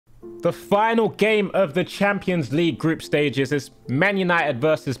The final game of the Champions League group stages is Man United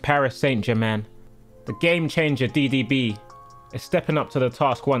versus Paris Saint-Germain. The game changer DDB is stepping up to the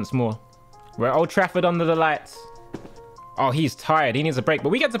task once more. We're at Old Trafford under the lights. Oh, he's tired. He needs a break. But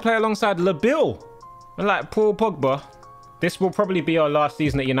we get to play alongside LaBille. And like Paul Pogba. This will probably be our last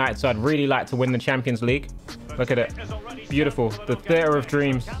season at United, so I'd really like to win the Champions League. Look at it. Beautiful. The theatre of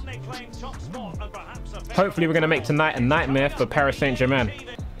dreams. Hopefully we're going to make tonight a nightmare for Paris Saint-Germain.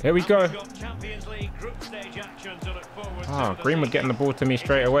 Here we go. Oh, Greenwood getting the ball to me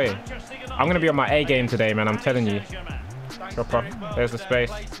straight away. I'm going to be on my A game today, man. I'm telling you. Drop off. There's the space.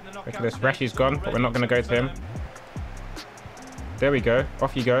 Look at this. Rashi's gone, but we're not going to go to him. There we go.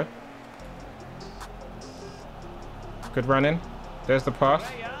 Off you go. Good running. There's the pass.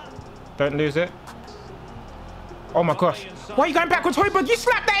 Don't lose it. Oh my gosh. Why are you going backwards, Højbjerg? You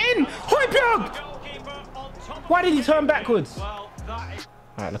slapped that in! Højbjerg! Why did he turn backwards?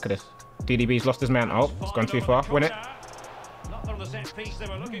 Alright, look at this. DDB's lost his man. Oh, it's gone too far. Win it.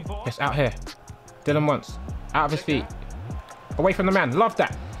 Yes, out here. Dylan once. Out of his feet. Away from the man. Love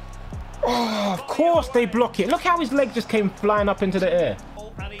that. Oh, of course they block it. Look how his leg just came flying up into the air.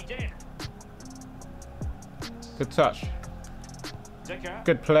 Good touch.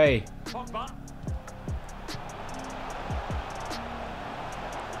 Good play.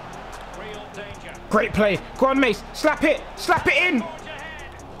 Great play. Go on, Mace. Slap it. Slap it in.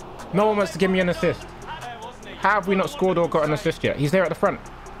 No one wants to give me an assist. How have we not scored or got an assist yet? He's there at the front.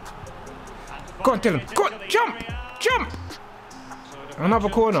 Go on, Dylan. Go on. Jump. Jump. Another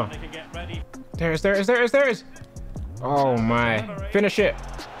corner. There is, there is, there is, there is. Oh, my. Finish it.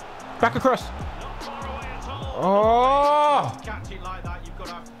 Back across. Oh.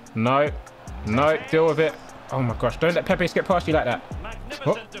 No. No. Deal with it. Oh, my gosh. Don't let Pepe skip past you like that.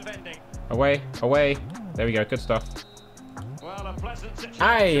 Oh. Away. Away. There we go. Good stuff.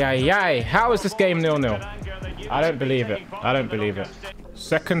 Aye, aye, aye. How is this game 0-0? I don't believe it. I don't believe it.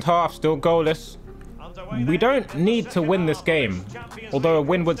 Second half, still goalless. We don't need to win this game, although a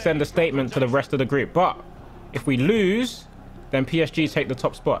win would send a statement to the rest of the group. But if we lose, then PSG take the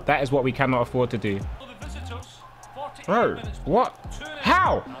top spot. That is what we cannot afford to do. Bro, what?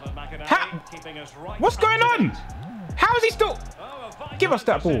 How? How? What's going on? How is he still? Give us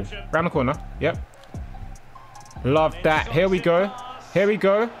that ball. Round the corner. Yep. Love that. Here we go. Here we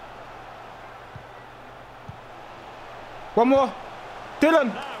go. One more.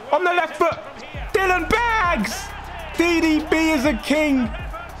 Dylan on the left foot. Dylan bags. DDB is a king.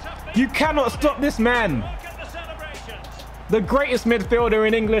 You cannot stop this man. The greatest midfielder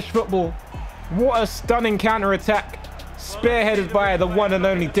in English football. What a stunning counter-attack. Spearheaded by the one and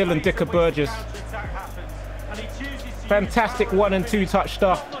only Dylan Dicker Burgess. Fantastic 1 and 2 touch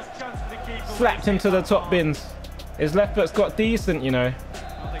stuff. Slapped him to the top bins. His left foot's got decent, you know.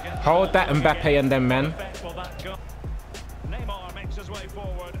 Hold that, Mbappe and them, man.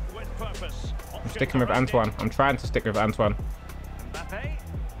 I'm sticking with Antoine. I'm trying to stick with Antoine.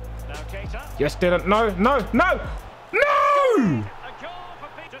 Yes, Dylan. No, no, no! No!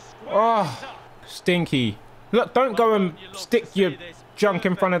 Oh, stinky. Look, don't go and stick your junk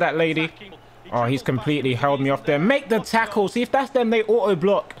in front of that lady. Oh, he's completely held me off there. Make the tackle. See, if that's them, they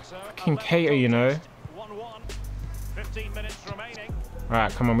auto-block. Fucking cater, you know. All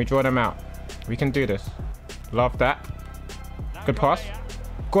right, come on. We draw them out. We can do this. Love that. Good pass.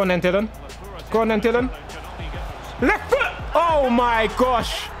 Go on then, Dylan. Go on then, Dylan. Left foot. Oh, my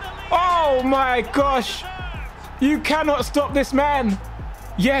gosh. Oh, my gosh. You cannot stop this man.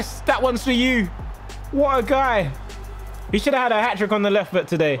 Yes, that one's for you. What a guy. He should have had a hat-trick on the left foot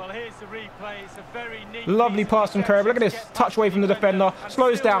today. Lovely pass from Curve. Look at this. Touch away from the defender.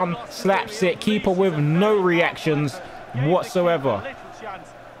 Slows down. Slaps it. Keeper with no reactions whatsoever.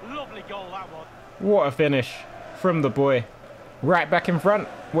 What a finish from the boy. Right back in front.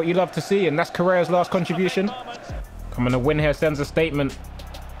 What you love to see. And that's Correa's last contribution. Come on, a win here sends a statement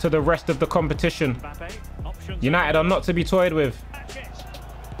to the rest of the competition. United are not to be toyed with.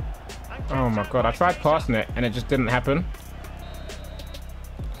 Oh my God, I tried passing it and it just didn't happen.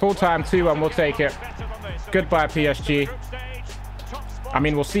 Full time 2-1, we'll take it. Goodbye, PSG. I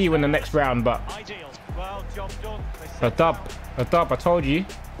mean, we'll see you in the next round, but a dub, I told you.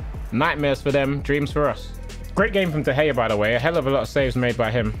 Nightmares for them, dreams for us. Great game from De Gea, by the way. A hell of a lot of saves made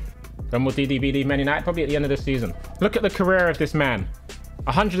by him. When will DDB leave Man United? Probably at the end of this season. Look at the career of this man.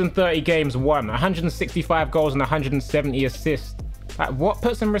 130 games won, 165 goals and 170 assists. Like, what?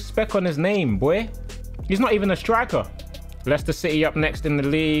 Put some respect on his name, boy. He's not even a striker. Leicester City up next in the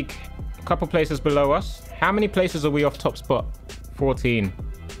league. A couple places below us. How many places are we off top spot? 14.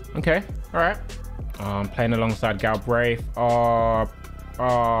 Okay, all right. I'm playing alongside Galbraith.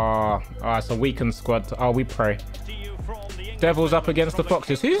 Oh, it's a weakened squad. Oh, we pray. Devils up against the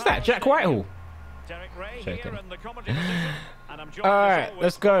Foxes. Who's that? Jack Whitehall. Shaking. All right,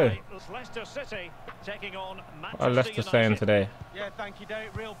 let's go. What are Leicester saying today?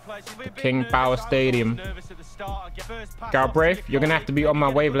 The King Power Stadium. Galbraith, you're going to have to be on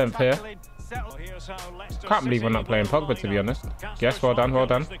my wavelength here. Can't believe we're not playing Pogba, to be honest. Yes, well done, well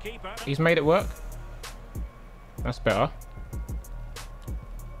done. He's made it work. That's better.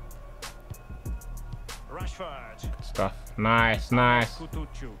 Good stuff. Nice, nice.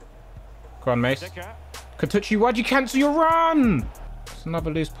 Go on, Mace. Katucci, why'd you cancel your run? It's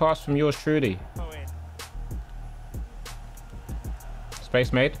another loose pass from yours truly.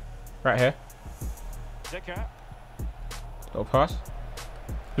 Space made. Right here. Little pass.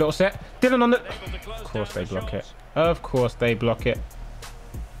 Little set. Dylan on the... Of course they block it. Of course they block it.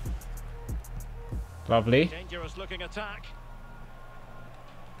 Lovely. Dangerous looking attack.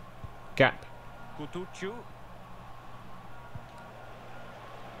 Gap.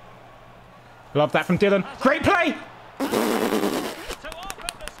 Love that from Dylan. Great play!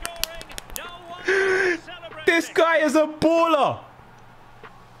 This guy is a baller!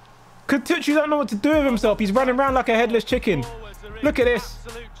 Katucci don't know what to do with himself. He's running around like a headless chicken. Look at this.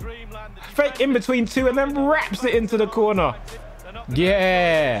 Fake in between two and then wraps it into the corner.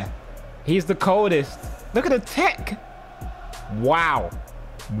 Yeah. He's the coldest. Look at the tech. Wow.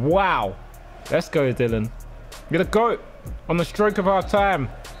 Wow. Let's go, Dylan. You're the GOAT on the stroke of our time.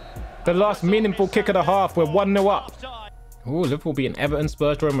 The last meaningful kick of the half. We're 1-0 up. Ooh, Liverpool beating Everton,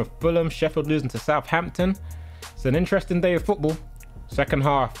 Spurs drawing with Fulham, Sheffield losing to Southampton. It's an interesting day of football. Second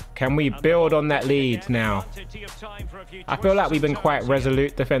half. Can we build on that lead now? I feel like we've been quite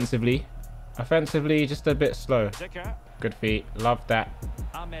resolute defensively. Offensively, just a bit slow. Good feet. Love that.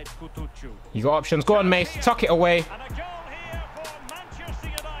 You got options. Go on, Mace. Tuck it away.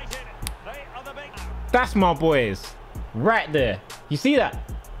 That's my boys. Right there. You see that?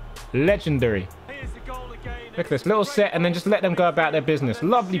 Legendary. Look at this little set and then just let them go about their business.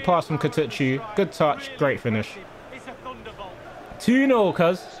 Lovely pass from Katucci. Good touch. Great finish. 2-0,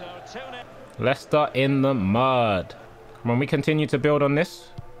 cuz. Leicester in the mud. Come on, we continue to build on this.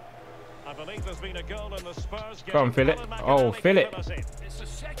 Go on, fill it. Oh, fill it.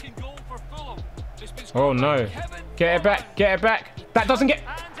 Oh, no. Get it back. Get it back. That doesn't get...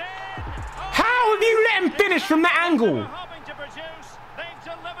 How have you let him finish from that angle?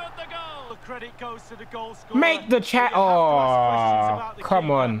 Make the chat. Oh, come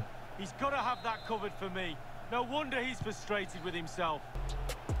on. He's got to have that covered for me. No wonder he's frustrated with himself.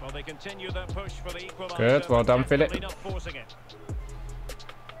 Well, they continue their push for the equaliser. Good, well done, Philip.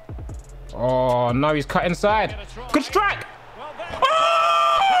 Oh, no, he's cut inside. Good strike. Oh!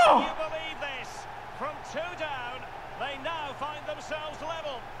 Can you believe this? From 2 down, they now find themselves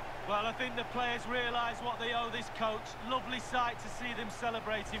level. Well, I think the players realise what they owe this coach. Lovely sight to see them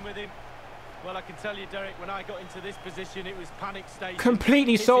celebrating with him. Well, I can tell you, Derek, when I got into this position, it was panic station.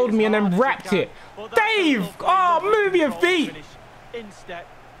 Completely sold me and then wrapped it. Dave! Oh, move your feet! In step,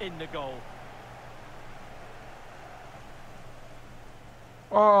 in the goal.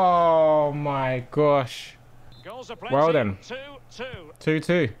 Oh, my gosh. Well then.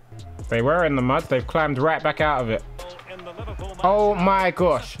 2-2. They were in the mud. They've climbed right back out of it. Oh, my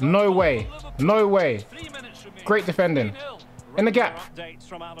gosh. No way. No way. Great defending. In the gap.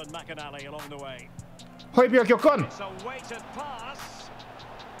 Højbjerg, you're gone. What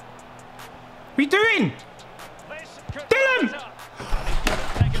are you doing? Dylan!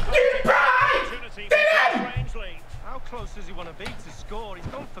 Dylan! How close does he want to be to score? He's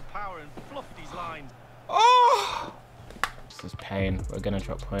gone for power and fluffed his line. Oh! This is pain. We're going to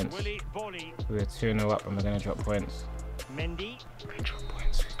drop points. We were 2-0 up and we're going to drop points. Mendy. We're going to drop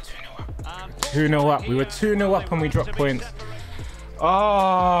points. We were 2-0 up. We were 2-0 up and we dropped points.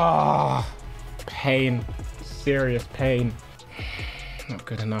 Oh, pain, serious pain. Not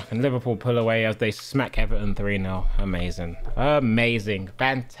good enough. And Liverpool pull away as they smack Everton 3-0. Amazing, amazing,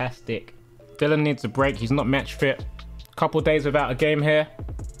 fantastic. Dylan needs a break. He's not match fit. Couple days without a game here.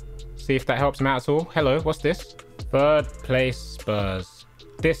 See if that helps him out at all. Hello, what's this? 3rd place Spurs.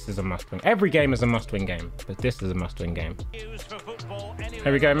 This is a must-win. Every game is a must-win game, but this is a must-win game.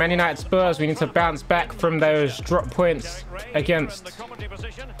 Here we go, Man United Spurs. We need to bounce back from those drop points against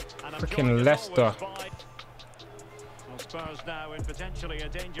freaking Leicester.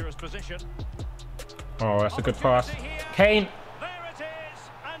 Oh, that's a good pass. Kane.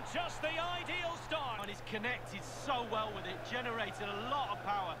 Connected so well with it, generated a lot of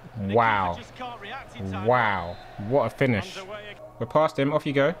power. Wow. Wow. What a finish. We're past him. Off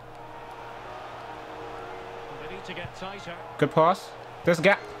you go. Good pass. There's a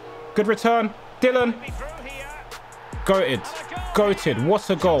gap. Good return. Dylan. Goated. Goated. What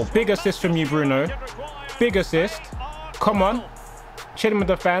a goal. Big assist from you, Bruno. Big assist. Come on. Chilling with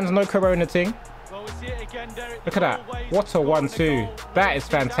the fans. No corona thing. Look at that. What a 1-2. That is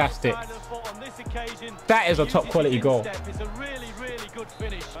fantastic. That is a top quality goal.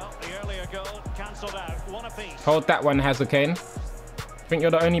 Hold that one, Hazard-Kane. Think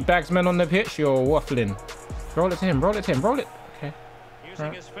you're the only bagsman on the pitch? You're waffling. Roll it to him. Roll it to him. Roll it. Okay.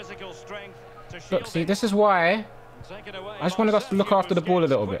 Right. Look, see, this is why I just wanted us to look after the ball a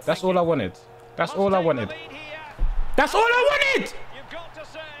little bit. That's all I wanted. That's all I wanted. That's all I wanted! You've got to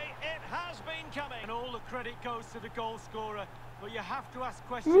say it has been coming. And all the credit goes to the goal scorer, but you have to ask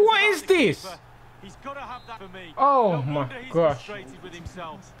questions. What is this? He's got to have that for me. Oh my gosh. With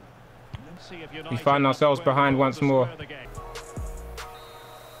himself. We find ourselves behind once more.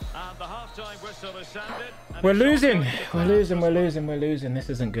 We're losing. We're losing. We're losing. We're losing. This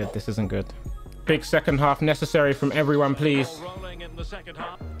isn't good. This isn't good. Big second half necessary from everyone, please.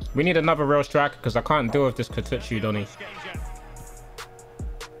 We need another real striker because I can't deal with this Katuchu, Donny.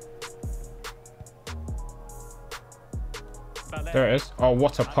 There it is. Oh,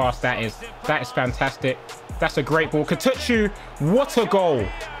 what a pass that is. That is fantastic. That's a great ball. Katuchu, what a goal.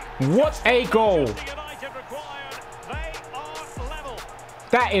 What a goal.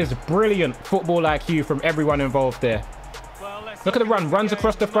 That is brilliant football IQ from everyone involved there. Look at the run. Runs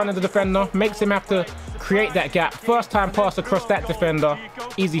across the front of the defender. Makes him have to create that gap. First time pass across that defender.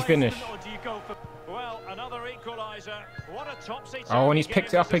 Easy finish. Oh, and he's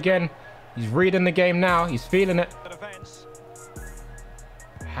picked it up again. He's reading the game now. He's feeling it.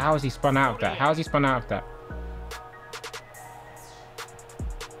 How has he spun out of that? How has he spun out of that?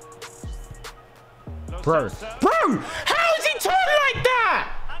 Bro. Bro! How has he turned like that?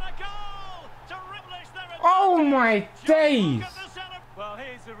 Oh my days! Well,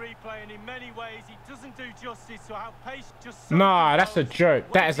 here's the replay, and in many ways, he doesn't do justice to how patient just. Nah, that's a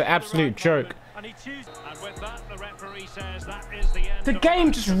joke. That is an absolute joke. The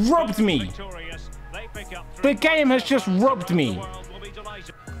game just robbed me. The game has just robbed me.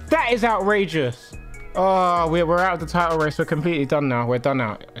 That is outrageous. Oh, we're out of the title race. We're completely done now. We're done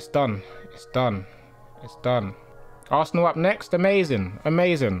now. It's done. It's done. It's done. Arsenal up next. Amazing.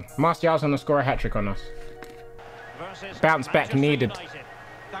 Amazing. Martial's going to score a hat-trick on us. Bounce back needed.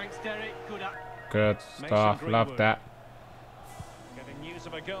 Good stuff. Love that.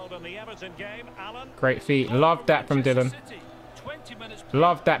 Great feet. Love that from Dylan.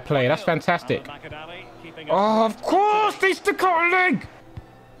 Love that play. That's fantastic. Oh, of course! They stick out a leg!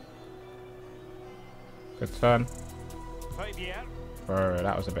 Good turn. Bro,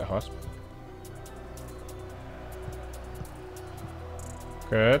 that was a bit hosp.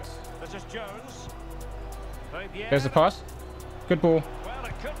 Good. There's the pass. Good ball. Well,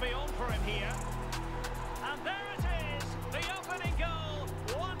 it could be on for him here. And there it is. The opening goal.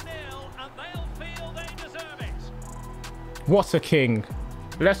 1-0, and they'll feel they deserve it. What a king.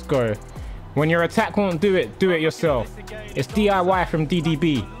 Let's go. When your attack won't do it yourself. It's DIY from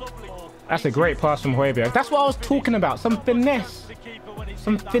DDB. That's a great pass from Højbjerg. That's what I was talking about. Some finesse.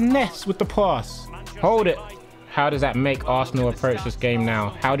 Some finesse with the pass. Hold it. How does that make Arsenal approach this game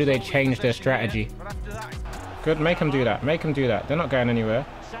now? How do they change their strategy? Good, make them do that. Make them do that. They're not going anywhere.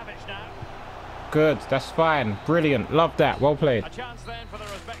 Good, that's fine. Brilliant. Love that. Well played.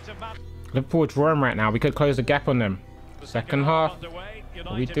 Liverpool drawing right now. We could close the gap on them. Second half. What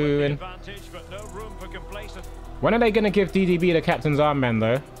are we doing? When are they going to give DDB the captain's armband,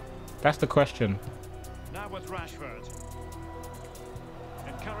 though? That's the question.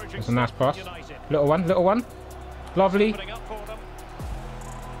 That's a nice pass. Little one, little one. Lovely.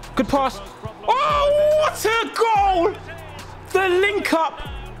 Good pass. Oh, what a goal! The link up.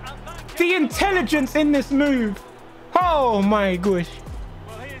 The intelligence in this move. Oh my gosh.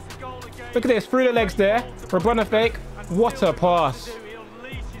 Look at this. Through the legs there. Rabona fake. What a pass.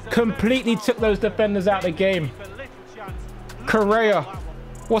 Completely took those defenders out of the game. Correa.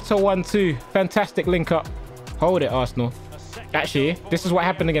 What a 1-2. Fantastic link up. Hold it, Arsenal. Actually, this is what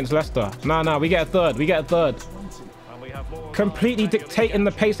happened against Leicester. No, we get a third. We get a third. Completely dictating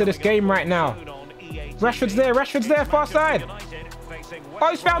the pace of this game right now. Rashford's there. Rashford's there. Far side. Oh,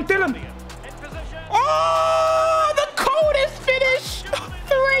 he's found Dylan. Oh, the coldest finish.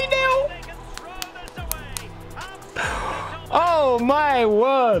 3-0. Oh, my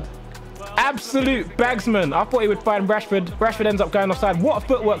word. Absolute bagsman. I thought he would find Rashford. Rashford ends up going offside. What a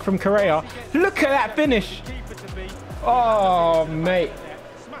footwork from Correa. Look at that finish. Oh, mate.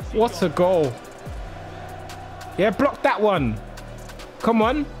 What a goal. Yeah, block that one. Come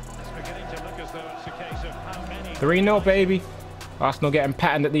on. 3-0, baby. Arsenal getting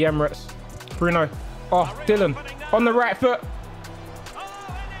patterned at the Emirates. Bruno. Oh, Dylan. On the right foot.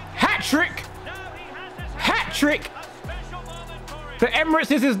 Hat-trick. Hat-trick. The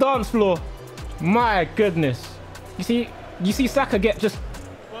Emirates is his dance floor. My goodness. You see Saka get just...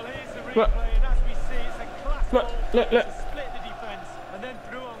 Well, here's the Look. replay, and as we see, it's a class Look, goal look, look. to split the defence and then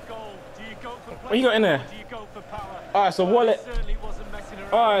through on goal. Do you go for What you got in there? or do you go for power? Oh, it's a wallet. He certainly wasn't messing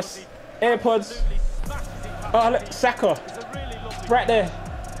around, Oh, was it's he? AirPods. Absolutely smashes it past Oh, the look, keeper. Saka. It's a really lovely Right there.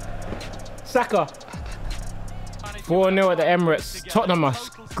 Saka. 4-0 at the Emirates. Tottenham are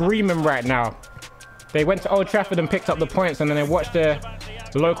screaming right now. They went to Old Trafford and picked up the points, and then they watched their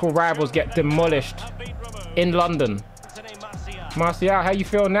local rivals get demolished in London. Martial, how you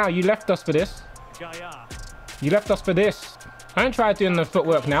feel now? You left us for this. You left us for this. I ain't tried doing the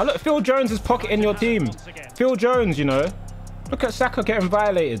footwork now. Look, Phil Jones is pocketing your team. Phil Jones, you know. Look at Saka getting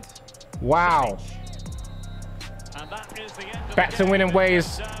violated. Wow. Back to winning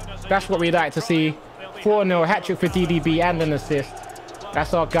ways. That's what we like to see. 4-0 hat-trick for DDB and an assist.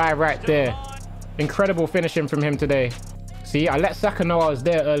 That's our guy right there. Incredible finishing from him today. See, I let Saka know I was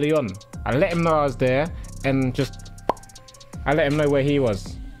there early on. I let him know I was there and I let him know where he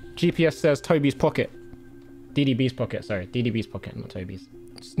was. GPS says Toby's pocket. DDB's pocket, sorry. DDB's pocket, not Toby's.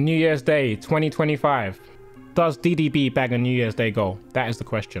 It's New Year's Day 2025. Does DDB bag a New Year's Day goal? That is the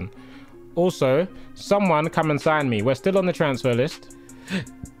question. Also, someone come and sign me. We're still on the transfer list.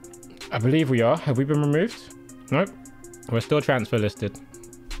 I believe we are. Have we been removed? Nope. We're still transfer listed.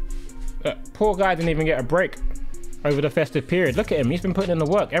 Poor guy didn't even get a break over the festive period. Look at him. He's been putting in the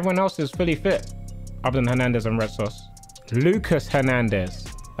work. Everyone else is fully fit. Other than Hernandez and Red Sauce. Lucas Hernandez.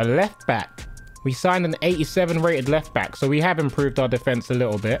 A left back. We signed an 87 rated left back. So we have improved our defense a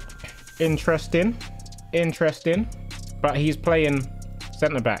little bit. Interesting. Interesting. But he's playing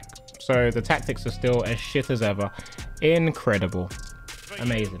centre back. So the tactics are still as shit as ever. Incredible.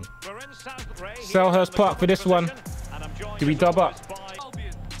 Amazing. Selhurst Park for this one. Do we dub up?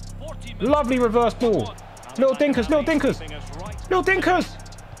 Lovely reverse ball. Little dinkers, little dinkers. Little dinkers.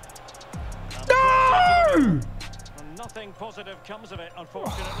 No! Nothing positive comes of it,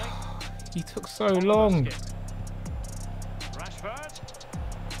 unfortunately. He took so long.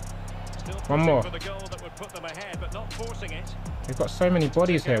 One more. We've got so many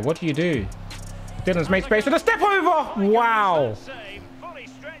bodies here. What do you do? Dylan's made space with a step over. Wow.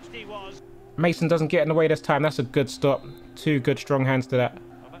 Mason doesn't get in the way this time. That's a good stop. Two good strong hands to that.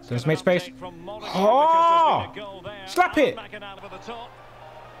 Dylan's made space. Oh! Slap it.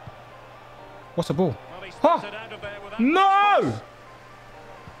 What's the ball? Oh! No!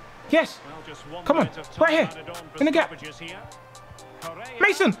 Yes. Come on. Right here. In the gap.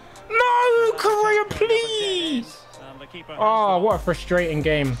 Mason. No! Correa, please. Oh, what a frustrating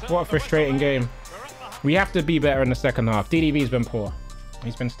game. What a frustrating game. We have to be better in the second half. DDB's been poor.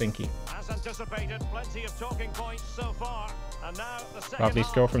 He's been stinky. Lovely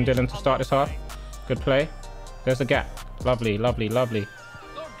skill from Dylan to start this half. Good play. There's a gap. Lovely, lovely, lovely.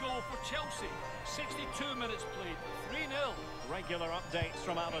 Third goal for Chelsea. 62 minutes played. 3-0. Regular updates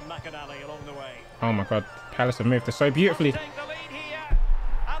from Alan McAnally along the way. Oh my god. Palace have moved this so beautifully. Take the lead here,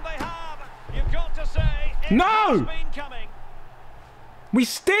 and they have. You've got to say, No! coming. We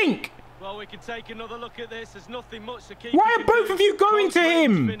stink! Well, we can take another look at this. There's nothing much to keep. Why are both of you going to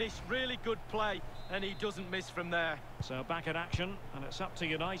him? Finish, really good play, and he doesn't miss from there. So back in action, and it's up to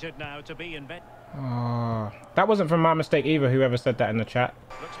United now to be in bed. Oh, that wasn't from my mistake either, whoever said that in the chat.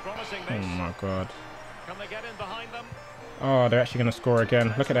 Looks promising, Oh this. my god. Can they get in behind them? Oh, they're actually going to score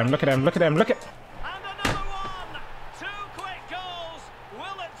again. Look at them, look at them, look at them, look at... And another one! 2 quick goals!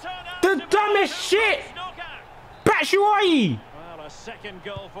 Will it turn out The to be dumbest the shit! knockout? Batshuayi! Well, a second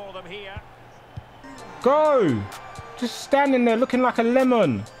goal for them here. Go! Just standing there looking like a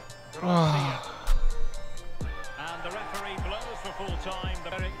lemon. Oh. And the referee blows for full time.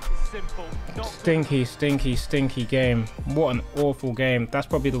 Very simple. Stinky, stinky, stinky game. What an awful game. That's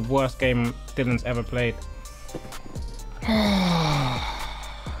probably the worst game Dylan's ever played.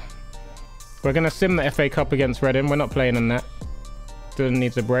 We're going to sim the FA Cup against Reading. We're not playing in that. Dylan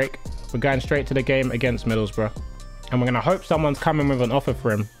needs a break. We're going straight to the game against Middlesbrough. And we're going to hope someone's coming with an offer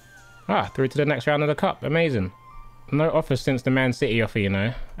for him. Ah, through to the next round of the Cup. Amazing. No offers since the Man City offer, you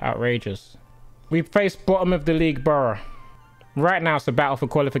know. Outrageous. We've faced bottom of the league Borough. Right now it's a battle for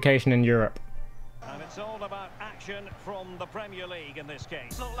qualification in Europe. And it's all about action from the Premier League in this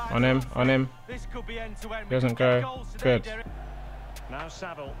case. On him, on him. This could be end to end. Doesn't go. Good. Now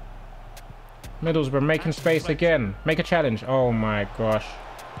Saville. Middlesbrough making space again. Make a challenge. Oh my gosh.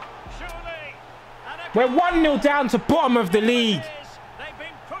 We're 1-0 down to bottom of the league. They've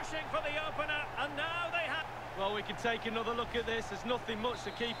been pushing for the opener, and now they have. Well, we can take another look at this. There's nothing much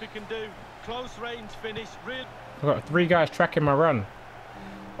the keeper can do. Close range finish. Real. I've got 3 guys tracking my run.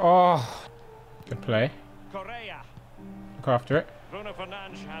 Oh, good play. Correa. Look after it. Bruno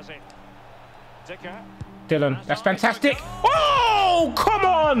Fernandes has it. Dicker. Dylan, that's fantastic. Oh, come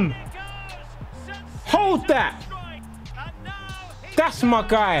on. Hold that. That's my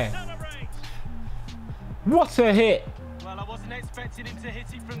guy. What a hit. Well, I wasn't expecting him to hit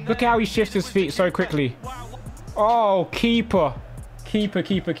it from there. Look how he shifts his feet so quickly. Oh, keeper. Keeper,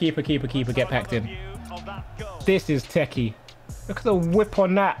 get packed in. This is techie. Look at the whip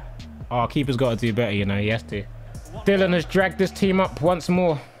on that. Oh, keeper's got to do better, you know, he has to. Dylan has dragged this team up once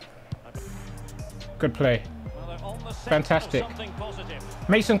more. Good play. Fantastic.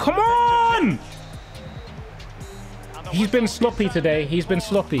 Mason, come on! He's been sloppy today. He's been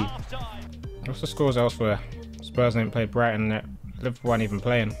sloppy. What's the scores elsewhere? Spurs ain't played Brighton yet. Liverpool ain't even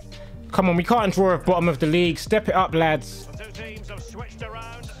playing. Come on, we can't draw at bottom of the league. Step it up, lads. The 2 teams have switched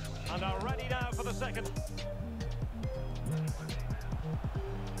around and are ready now for the second.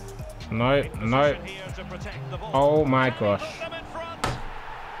 No, no. Oh my gosh.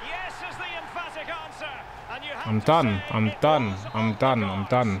 I'm done. I'm done. I'm done. I'm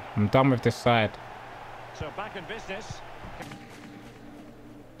done. I'm done with this side. So back in business.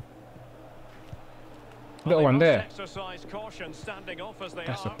 Little one there. That's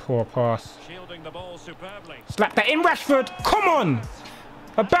a poor pass. Shielding the ball superbly. Slap that in, Rashford. Come on.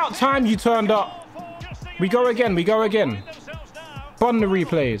 About time you turned up. We go again. We go again. Bond the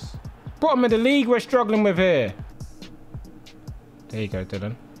replays. Bottom of the league we're struggling with here. There you go,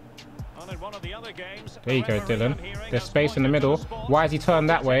 Dylan. There you go, Dylan. There's space in the middle. Why has he turned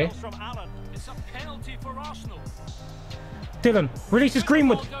that way? Dylan releases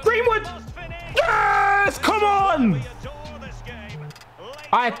Greenwood. Greenwood! Yes! Come on!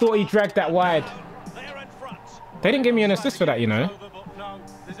 I thought he dragged that wide. They didn't give me an assist for that, you know.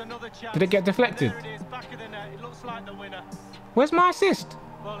 Did it get deflected? Where's my assist?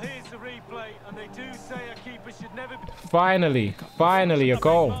 Well, here's the replay, and they do say a keeper should never be... Finally a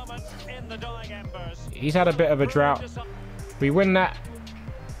goal. He's had a bit of a drought. We win that.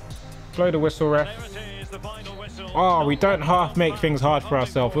 Blow the whistle, ref. Oh, we don't half make things hard for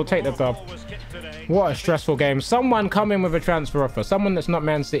ourselves. We'll take the dub. What a stressful game. Someone come in with a transfer offer. Someone that's not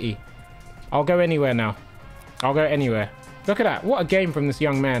Man City. I'll go anywhere now. I'll go anywhere. Look at that. What a game from this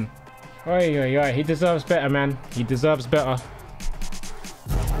young man. Oi, oi, oi. He deserves better, man. He deserves better.